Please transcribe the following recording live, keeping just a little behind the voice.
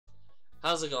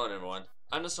How's it going, everyone?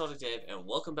 I'm Nostalgic Dave, and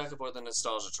welcome back aboard the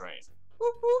Nostalgia Train.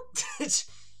 Whoop whoop!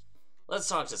 Let's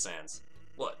talk to Sans.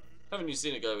 What? Haven't you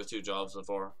seen a guy with 2 jobs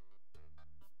before?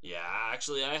 Yeah,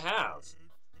 actually I have.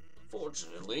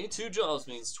 Fortunately, 2 jobs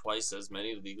means twice as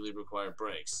many legally required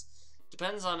breaks.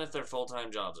 Depends on if they're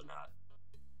full-time jobs or not.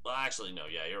 Well, actually, no,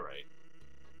 yeah, you're right.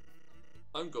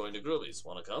 I'm going to Grilly's.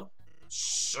 Wanna come?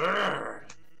 Sure!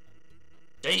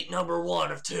 Date number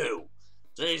 1 of 2.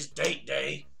 Today's date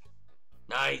day.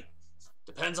 Night.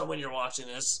 Depends on when you're watching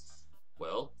this.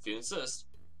 Well, if you insist,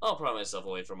 I'll pry myself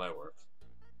away from my work.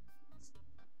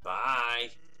 Bye.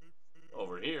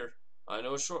 Over here. I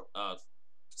know a short...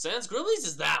 Sans Grilly's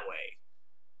is that way.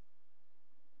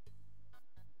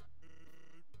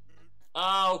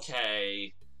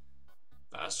 Okay.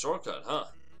 Fast shortcut, huh?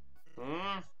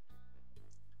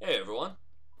 Hey, everyone.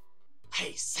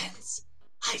 Hey, Sans.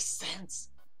 Hi, Sans.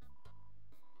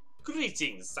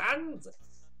 Greetings, Sans.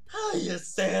 Hiya,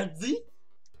 Sansy.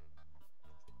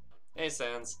 Hey,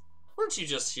 Sans. Weren't you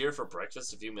just here for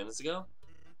breakfast a few minutes ago?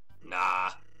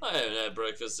 Nah, I haven't had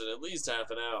breakfast in at least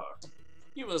half an hour.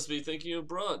 You must be thinking of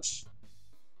brunch.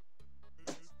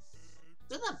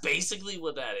 Isn't that basically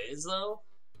what that is, though?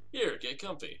 Here, get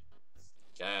comfy.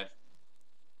 Okay.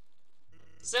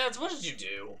 Sans, what did you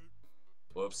do?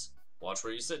 Whoops. Watch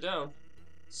where you sit down.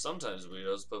 Sometimes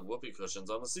weirdos put whoopee cushions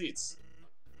on the seats.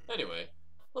 Anyway,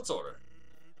 let's order.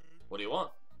 What do you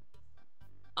want?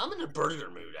 I'm in a burger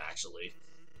mood, actually.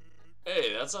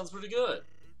 Hey, that sounds pretty good.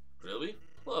 Really?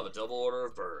 We'll have a double order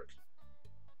of burger.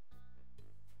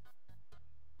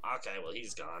 Okay, well,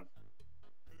 he's gone.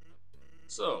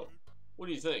 So, what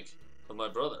do you think of my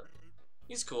brother?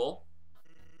 He's cool.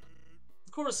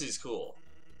 Of course he's cool.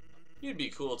 You'd be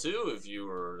cool too if you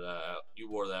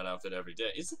wore that outfit every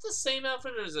day. Is it the same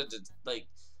outfit, or is it like?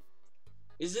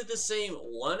 Is it the same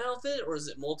one outfit, or is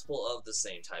it multiple of the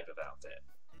same type of outfit?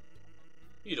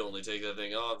 He'd only take that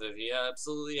thing off if he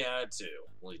absolutely had to.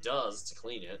 Well, he does to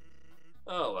clean it.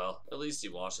 Oh well, at least he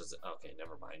washes it. Okay,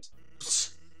 never mind.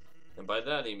 And by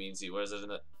that he means he wears it in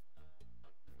the...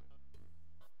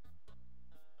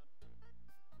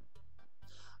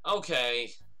 Okay.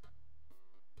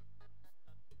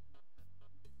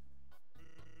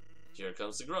 Here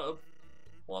comes the grub.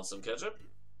 Want some ketchup?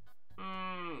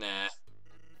 Nah.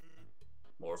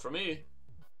 More for me.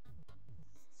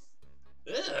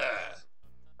 Ugh.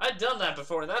 I've done that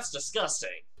before, and that's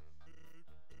disgusting.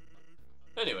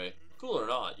 Anyway, cool or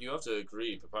not, you have to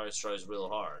agree Papyrus tries real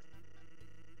hard.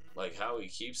 Like how he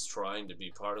keeps trying to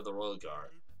be part of the Royal Guard.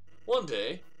 One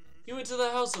day, he went to the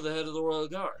house of the head of the Royal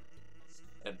Guard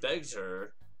and begged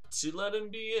her to let him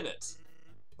be in it.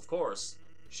 Of course,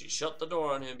 she shut the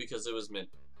door on him because it was meant.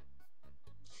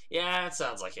 Yeah, it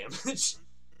sounds like him.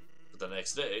 But the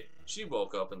next day, she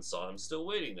woke up and saw him still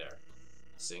waiting there.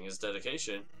 Seeing his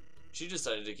dedication, she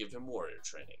decided to give him warrior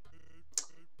training.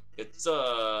 It's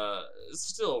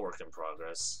still a work in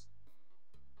progress.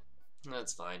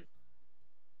 That's fine.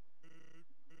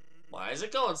 Why is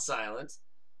it going silent?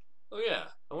 Oh yeah,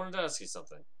 I wanted to ask you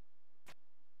something.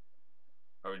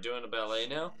 Are we doing a ballet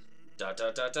now?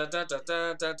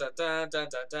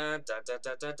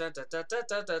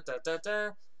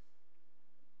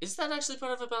 Is that actually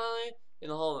part of a ballet in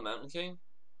the Hall of the Mountain King?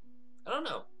 I don't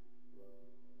know.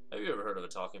 Have you ever heard of a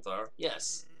talking flower?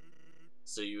 Yes.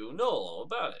 So you know all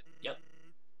about it. Yep.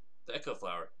 The echo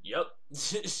flower. Yep.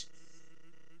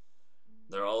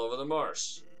 They're all over the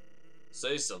marsh.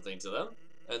 Say something to them,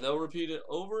 and they'll repeat it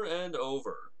over and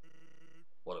over.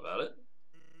 What about it?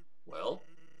 Well,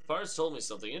 Fires told me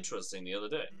something interesting the other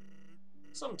day.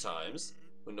 Sometimes,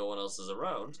 when no one else is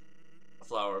around, a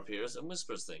flower appears and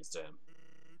whispers things to him.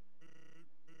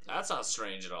 That's not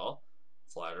strange at all.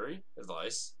 Flattery,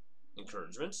 advice,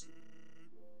 encouragement,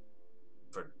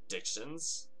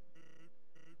 predictions.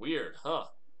 Weird, huh?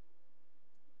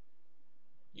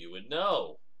 You would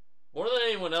know. More than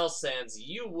anyone else, Sans,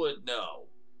 you would know.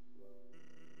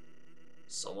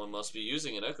 Someone must be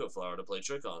using an echo flower to play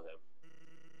trick on him.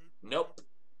 Nope.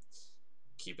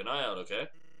 Keep an eye out, okay?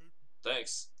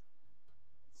 Thanks.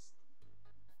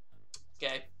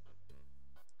 Okay.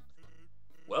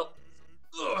 Well,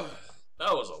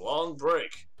 that was a long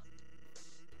break.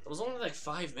 It was only like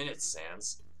 5 minutes,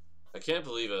 Sans. I can't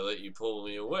believe I let you pull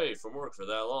me away from work for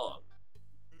that long.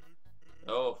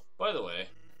 Oh, by the way,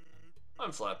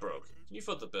 I'm flat broke. Can you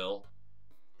foot the bill?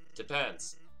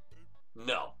 Depends.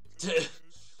 No.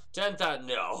 10,000,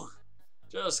 no.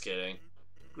 Just kidding.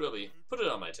 Grubby, put it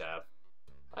on my tab.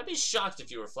 I'd be shocked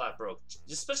if you were flat broke,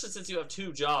 especially since you have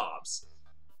 2 jobs.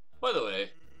 By the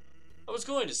way, I was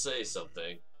going to say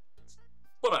something,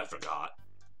 but I forgot.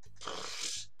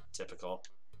 Typical.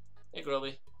 Hey,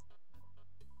 Grubby.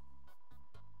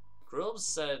 Grillb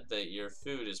said that your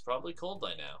food is probably cold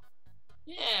by now.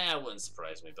 Yeah, it wouldn't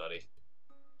surprise me, buddy.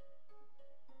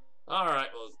 Alright,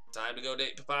 well, time to go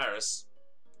date Papyrus.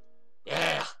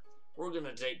 Yeah, we're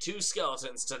gonna date 2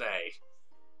 skeletons today.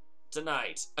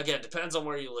 Tonight. Again, depends on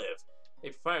where you live.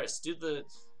 Hey, Papyrus, do the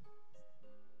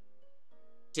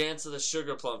dance of the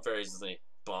sugar plum fairies with me.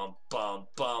 Bum bum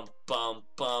bum bum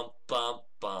bum bum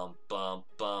bum bum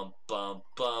bum bum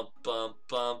bum bum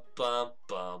bum bum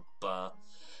bum bum.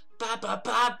 Ba ba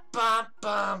ba ba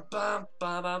bum bum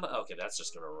bum bum. Okay, that's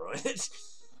just gonna ruin it.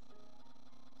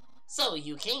 So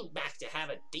you came back to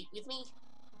have a date with me?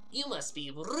 You must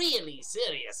be really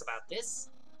serious about this.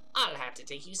 I'll have to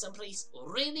take you someplace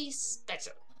really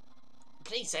special. A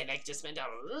place I like to spend a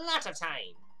lot of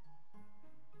time.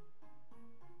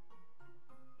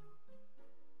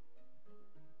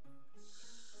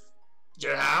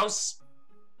 Your house?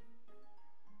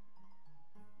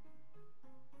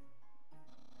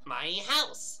 My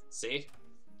house. See?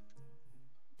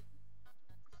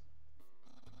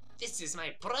 This is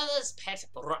my brother's pet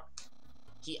rock.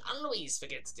 He always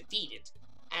forgets to feed it.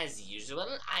 As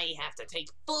usual, I have to take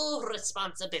full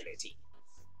responsibility.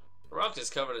 Rock is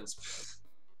covered in...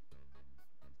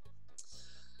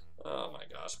 Oh my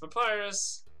gosh.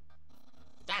 Papyrus.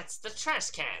 That's the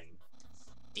trash can.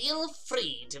 Feel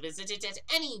free to visit it at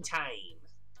any time.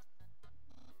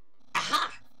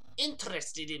 Aha!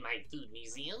 Interested in my food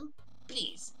museum?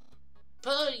 Please,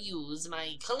 peruse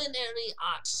my culinary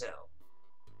art show.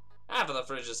 Half of the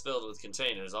fridge is filled with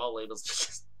containers, all labeled...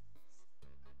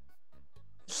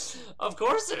 Of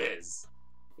course it is!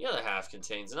 The other half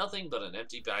contains nothing but an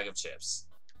empty bag of chips.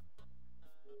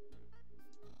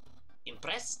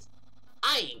 Impressed?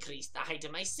 I increased the height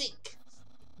of my sink.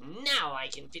 Now I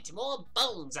can fit more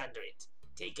bones under it.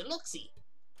 Take a look-see.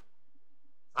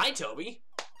 Hi, Toby.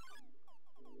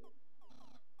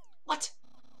 What?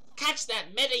 Catch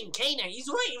that Medancana. He's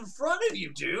right in front of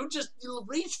you, dude. Just you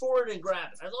reach forward and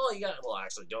grab it. That's all you got. Well,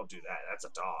 actually, don't do that. That's a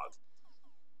dog.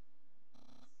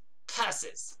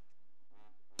 Curses.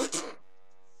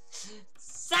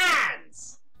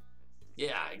 Sans!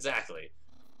 Yeah, exactly.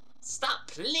 Stop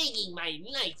plaguing my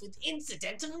life with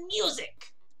incidental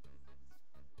music!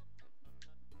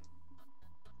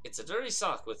 It's a dirty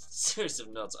sock with a series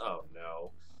of nuts. Oh,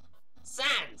 no.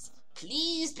 Sans,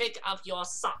 please pick up your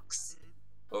socks.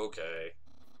 Okay.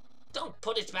 Don't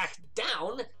put it back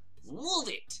down. Move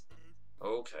it.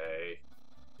 Okay.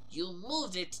 You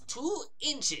moved it 2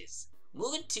 inches.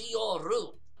 Move it to your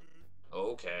room.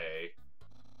 Okay.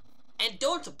 And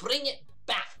don't bring it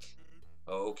back.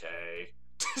 Okay.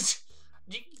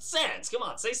 Sans, come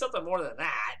on, say something more than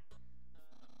that.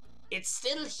 It's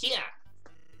still here.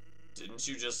 Didn't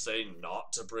you just say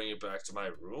not to bring it back to my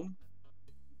room?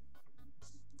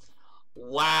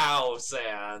 Wow,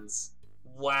 Sans.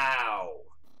 Wow.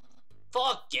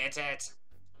 Forget it.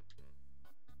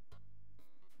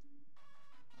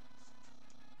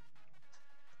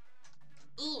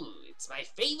 Ooh, it's my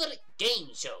favorite game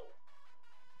show.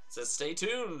 It says stay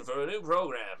tuned for a new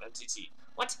program, MTT.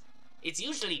 What? It's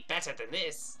usually better than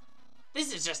this.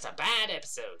 This is just a bad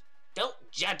episode. Don't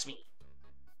judge me.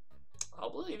 I'll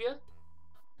believe you.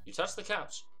 You touch the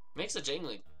couch. Makes a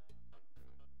jingling.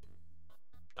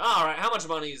 Alright, how much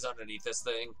money is underneath this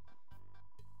thing?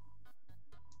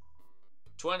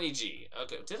 20G.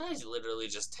 Okay, did I literally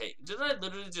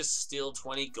just steal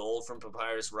 20 gold from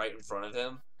Papyrus right in front of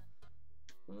him?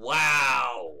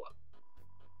 Wow!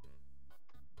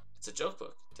 It's a joke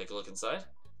book. Take a look inside?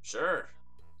 Sure.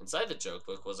 Inside the joke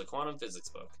book was a quantum physics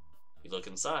book. You look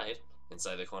inside.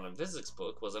 Inside the quantum physics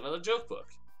book was another joke book.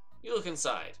 You look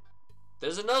inside.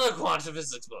 There's another quantum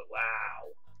physics book.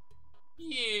 Wow.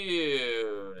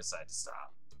 You decide to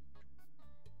stop.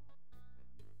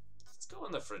 Let's go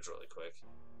in the fridge really quick.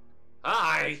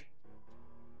 Hi!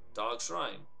 Dog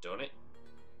shrine. Donate?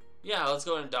 Yeah, let's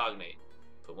go and dognate.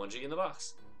 Put 1G in the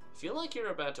box. I feel like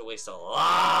you're about to waste a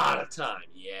lot of time.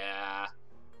 Yeah.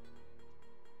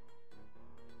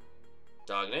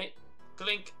 Dognate.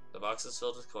 Clink. The box is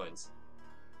filled with coins.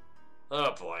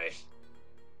 Oh boy.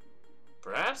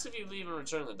 Perhaps if you leave and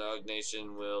return, the dog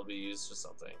nation will be used for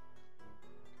something.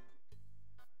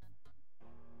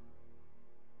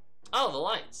 Oh, the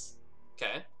lights.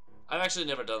 Okay. I've actually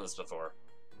never done this before.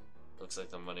 Looks like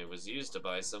the money was used to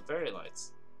buy some fairy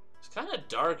lights. It's kind of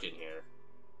dark in here.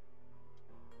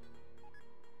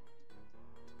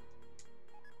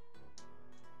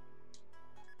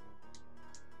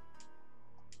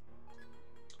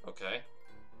 Okay.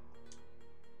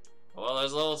 Well,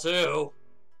 there's level 2.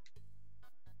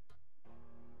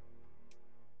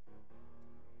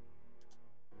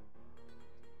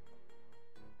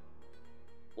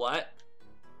 What?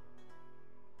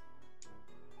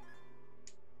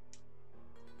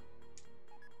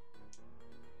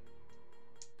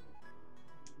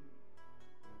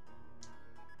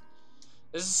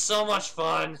 This is so much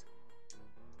fun.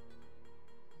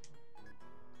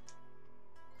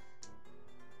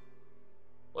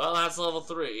 Well, that's level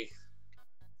 3.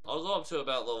 I'll go up to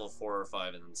about level 4 or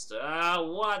 5 instead. Ah,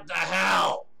 what the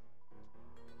hell?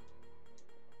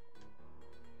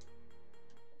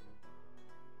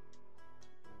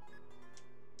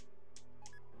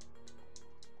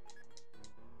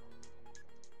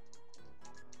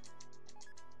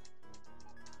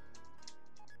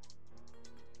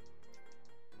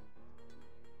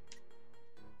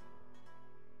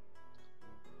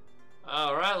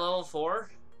 Alright, level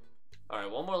 4. Alright,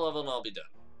 one more level and I'll be done.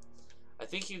 I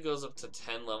think he goes up to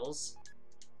 10 levels.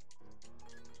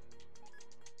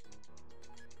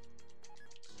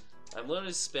 I'm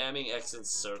literally spamming X and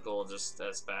circle just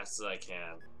as fast as I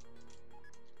can.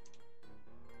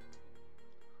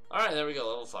 Alright, there we go,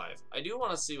 level 5. I do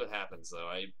want to see what happens though.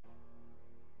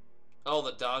 Oh,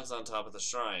 the dog's on top of the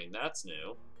shrine. That's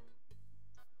new.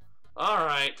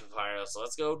 Alright, Papyrus,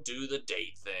 let's go do the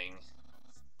date thing.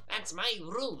 That's my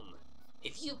room.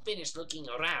 If you finish looking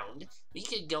around, we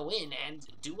could go in and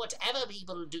do whatever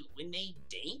people do when they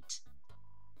date.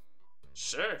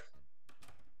 Sure.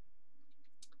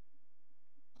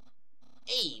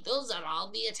 Hey, those are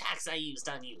all the attacks I used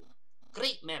on you.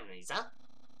 Great memories, huh?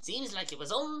 Seems like it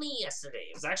was only yesterday.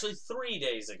 It was actually 3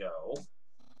 days ago.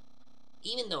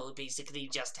 Even though it basically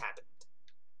just happened.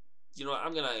 You know what,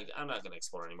 I'm not gonna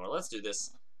explore anymore. Let's do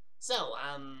this. So,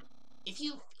 if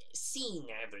you've seen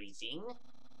everything,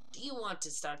 do you want to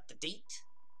start the date?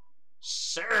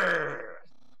 Sure.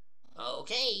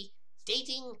 Okay,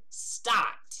 dating start.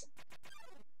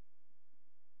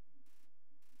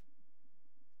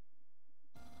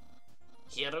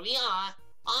 Here we are,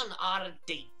 on our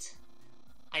date.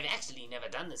 I've actually never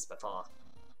done this before.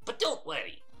 But don't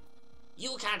worry.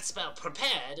 You can't spell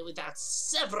prepared without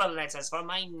several letters for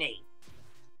my name.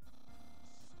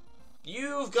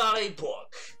 You've got a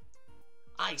book.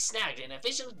 I snagged an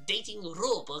official dating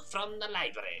rulebook from the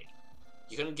library.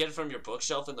 You couldn't get it from your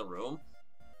bookshelf in the room?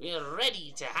 We're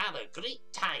ready to have a great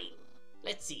time.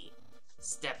 Let's see.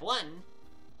 Step 1.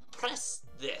 Press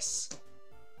this.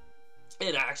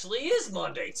 It actually is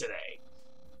Monday today.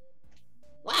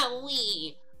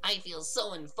 Wowee! I feel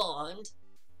so informed.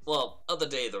 Well, of the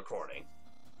day of the recording.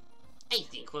 I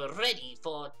think we're ready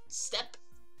for step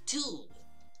 2.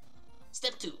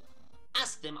 Step 2.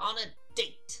 Ask them on a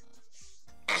date.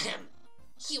 Ahem.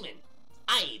 Human,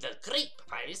 I, the Great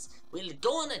Papyrus, will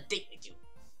go on a date with you.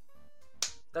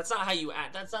 That's not how you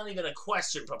act. That's not even a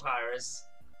question, Papyrus.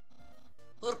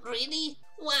 Really?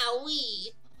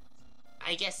 Wowee!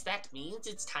 I guess that means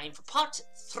it's time for part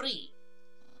 3.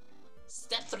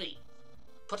 Step 3.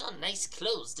 Put on nice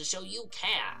clothes to show you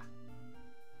care.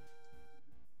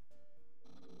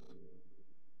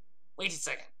 Wait a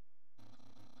second.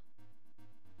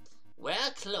 Wear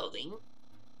clothing.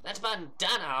 That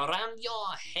bandana around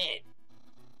your head.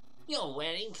 You're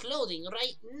wearing clothing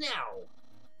right now.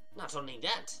 Not only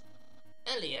that,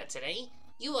 earlier today,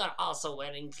 you were also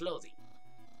wearing clothing.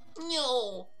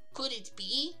 No, could it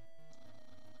be?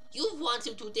 You've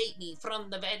wanted to date me from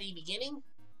the very beginning?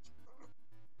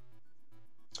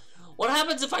 What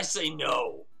happens if I say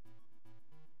no?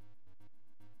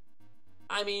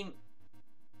 I mean,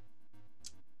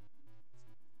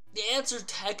 the answer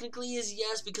technically is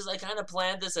yes, because I kind of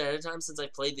planned this ahead of time since I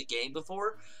played the game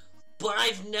before, but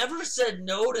I've never said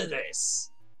no to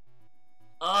this.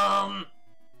 Fine.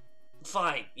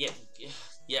 Yeah,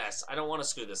 yes, I don't want to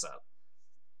screw this up.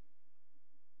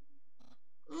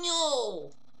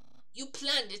 No! You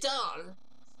planned it all.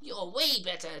 You're way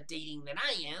better at dating than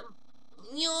I am.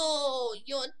 No!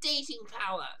 Your dating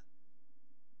power.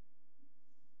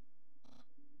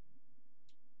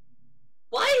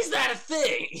 Why is that a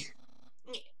thing?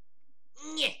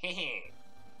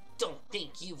 Don't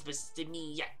think you've bested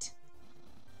me yet.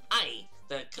 I,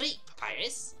 the Great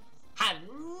Papyrus, have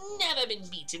never been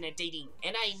beaten at dating,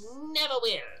 and I never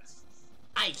will.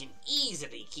 I can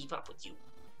easily keep up with you.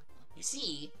 You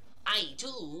see, I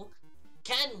too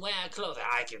can wear clothing.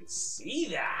 I can see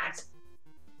that.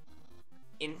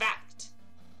 In fact,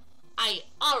 I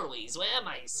always wear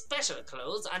my special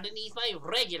clothes underneath my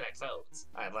regular clothes.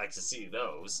 I'd like to see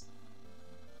those.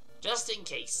 Just in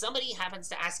case somebody happens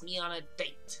to ask me on a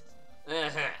date.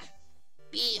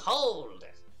 Behold.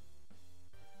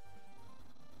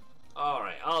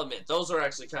 Alright, I'll admit, those are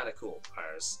actually kind of cool,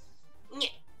 Papyrus.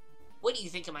 What do you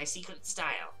think of my secret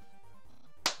style?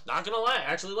 Not gonna lie,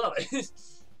 I actually love it.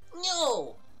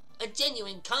 No! A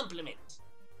genuine compliment.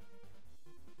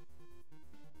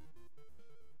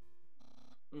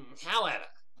 However,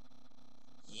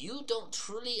 you don't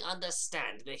truly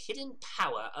understand the hidden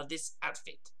power of this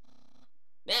outfit.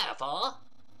 Therefore,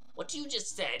 what you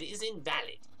just said is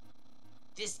invalid.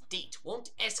 This date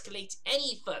won't escalate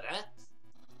any further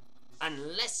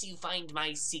unless you find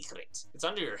my secret. It's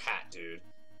under your hat, dude.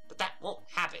 But that won't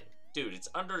happen. Dude, it's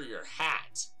under your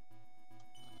hat.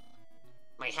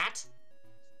 My hat?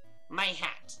 My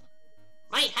hat.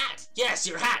 My hat! Yes,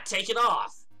 your hat! Take it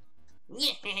off!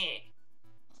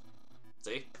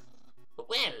 See?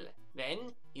 Well, then,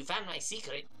 you found my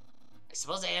secret. I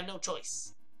suppose I have no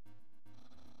choice.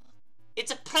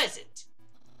 It's a present.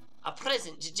 A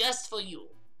present just for you.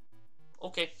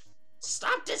 Okay.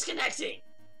 Stop disconnecting!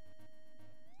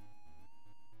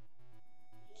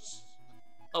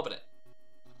 Open it.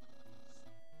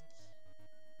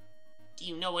 Do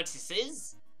you know what this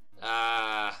is?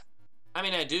 I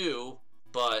mean, I do,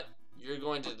 but you're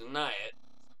going to deny it.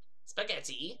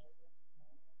 Spaghetti.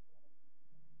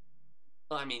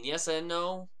 Well, I mean, yes and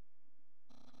no.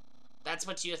 That's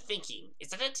what you're thinking,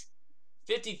 isn't it?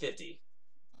 50-50.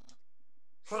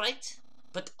 Right,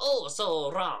 but oh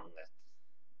so wrong.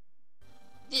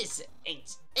 This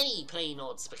ain't any plain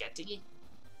old spaghetti.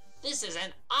 This is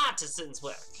an artisan's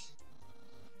work.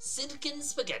 Silken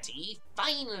spaghetti,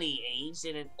 finely aged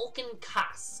in an oaken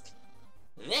cask.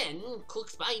 Then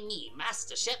cooked by me,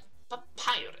 Master Chef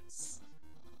Papyrus.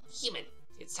 Human,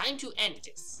 it's time to end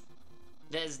this.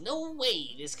 There's no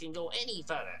way this can go any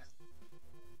further.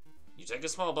 You take a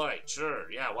small bite,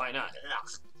 sure, yeah, why not?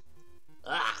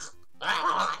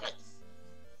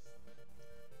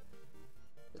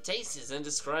 The taste is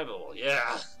indescribable,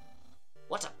 yeah.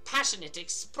 What a passionate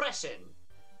expression.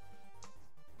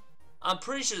 I'm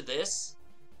pretty sure this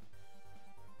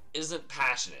isn't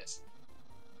passionate.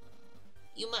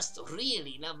 You must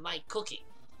really love my cooking.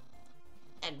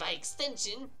 And by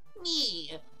extension,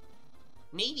 me.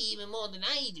 Maybe even more than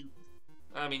I do.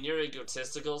 I mean, you're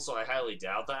egotistical, so I highly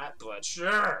doubt that, but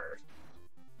sure.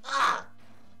 Ah!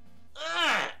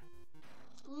 Ah!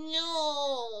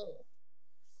 No!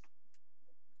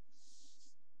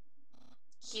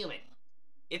 Human,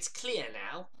 it's clear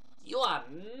now. You are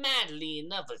madly in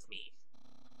love with me.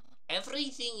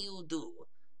 Everything you do,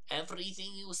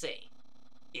 everything you say,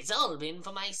 it's all been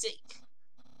for my sake.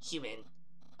 Human,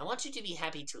 I want you to be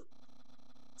happy too.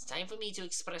 It's time for me to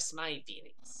express my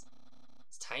feelings.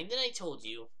 It's time that I told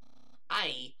you,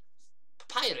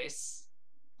 Papyrus,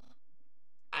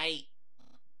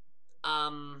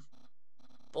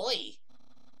 boy,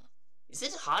 is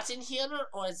it hot in here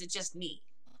or is it just me?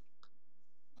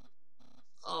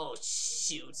 Oh,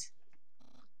 shoot.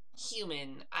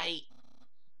 Human,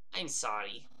 I'm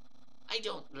sorry. I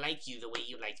don't like you the way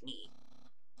you like me.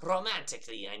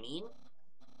 Romantically, I mean.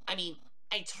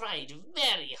 I tried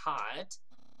very hard.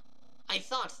 I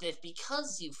thought that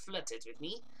because you flirted with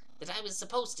me, that I was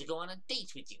supposed to go on a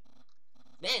date with you.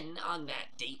 Then, on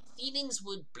that date, feelings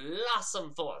would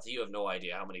blossom forth. You have no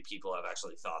idea how many people have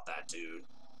actually thought that, dude.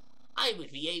 I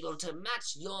would be able to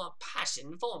match your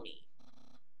passion for me.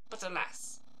 But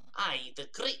alas, I, the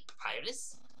great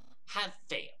Papyrus, have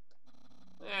failed.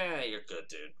 You're good,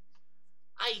 dude.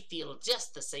 I feel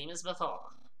just the same as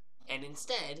before. And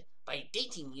instead, by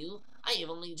dating you, I have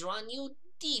only drawn you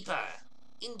deeper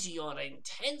into your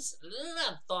intense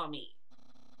love for me.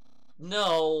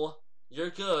 No, you're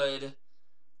good.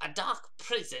 A dark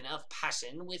prison of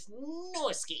passion with no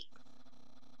escape.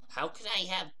 How could I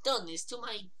have done this to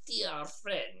my dear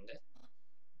friend?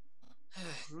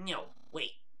 No,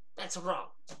 wait, that's wrong.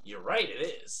 You're right,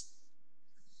 it is.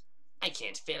 I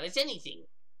can't fail at anything.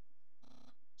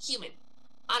 Human,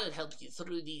 I'll help you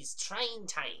through these trying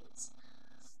times.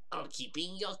 I'll keep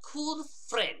being your cool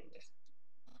friend.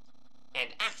 And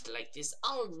act like this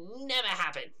all never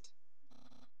happened.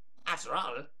 After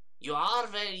all, you are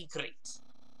very great.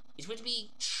 It would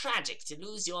be tragic to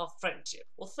lose your friendship.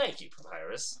 Well, thank you,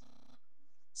 Papyrus.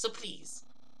 So please,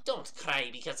 don't cry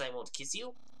because I won't kiss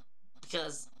you.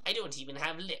 Because I don't even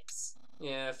have lips.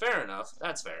 Yeah, fair enough.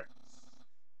 That's fair.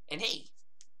 And hey,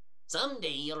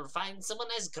 someday you'll find someone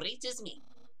as great as me.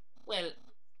 Well,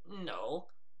 no,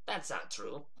 that's not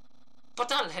true.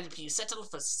 But I'll help you settle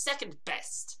for second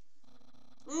best.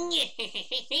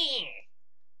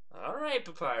 Alright,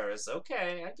 Papyrus.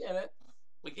 Okay, I get it.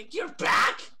 Wait, you're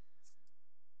back?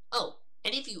 Oh,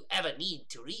 and if you ever need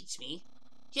to reach me,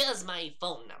 here's my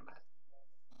phone number.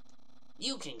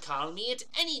 You can call me at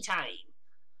any time.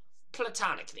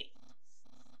 Platonically.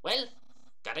 Well,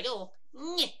 gotta go.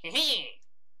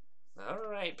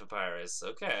 Alright, Papyrus.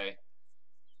 Okay.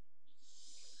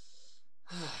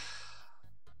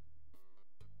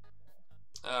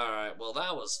 Alright, well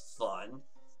that was fun.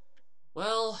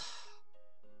 Well,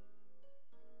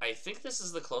 I think this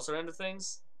is the closer end of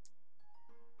things.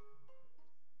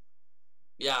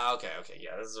 Yeah, okay,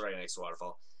 yeah, this is right next to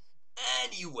Waterfall.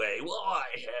 Anyway, while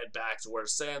I head back to where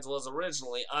Sans was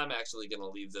originally, I'm actually going to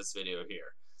leave this video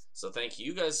here. So thank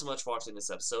you guys so much for watching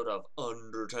this episode of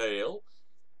Undertale.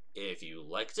 If you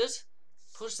liked it,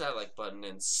 push that like button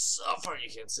and so far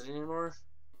you can't sit anymore.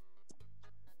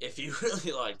 If you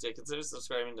really liked it, consider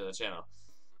subscribing to the channel.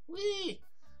 Whee!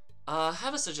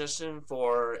 Have a suggestion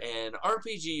for an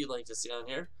RPG you'd like to see on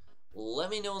here? Let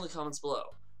me know in the comments below.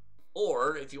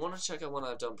 Or, if you want to check out one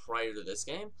I've done prior to this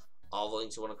game, I'll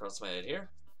link to one across my head here.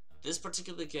 This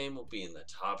particular game will be in the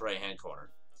top right hand corner.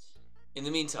 In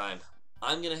the meantime,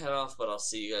 I'm gonna head off, but I'll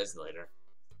see you guys later.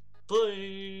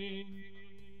 Bye!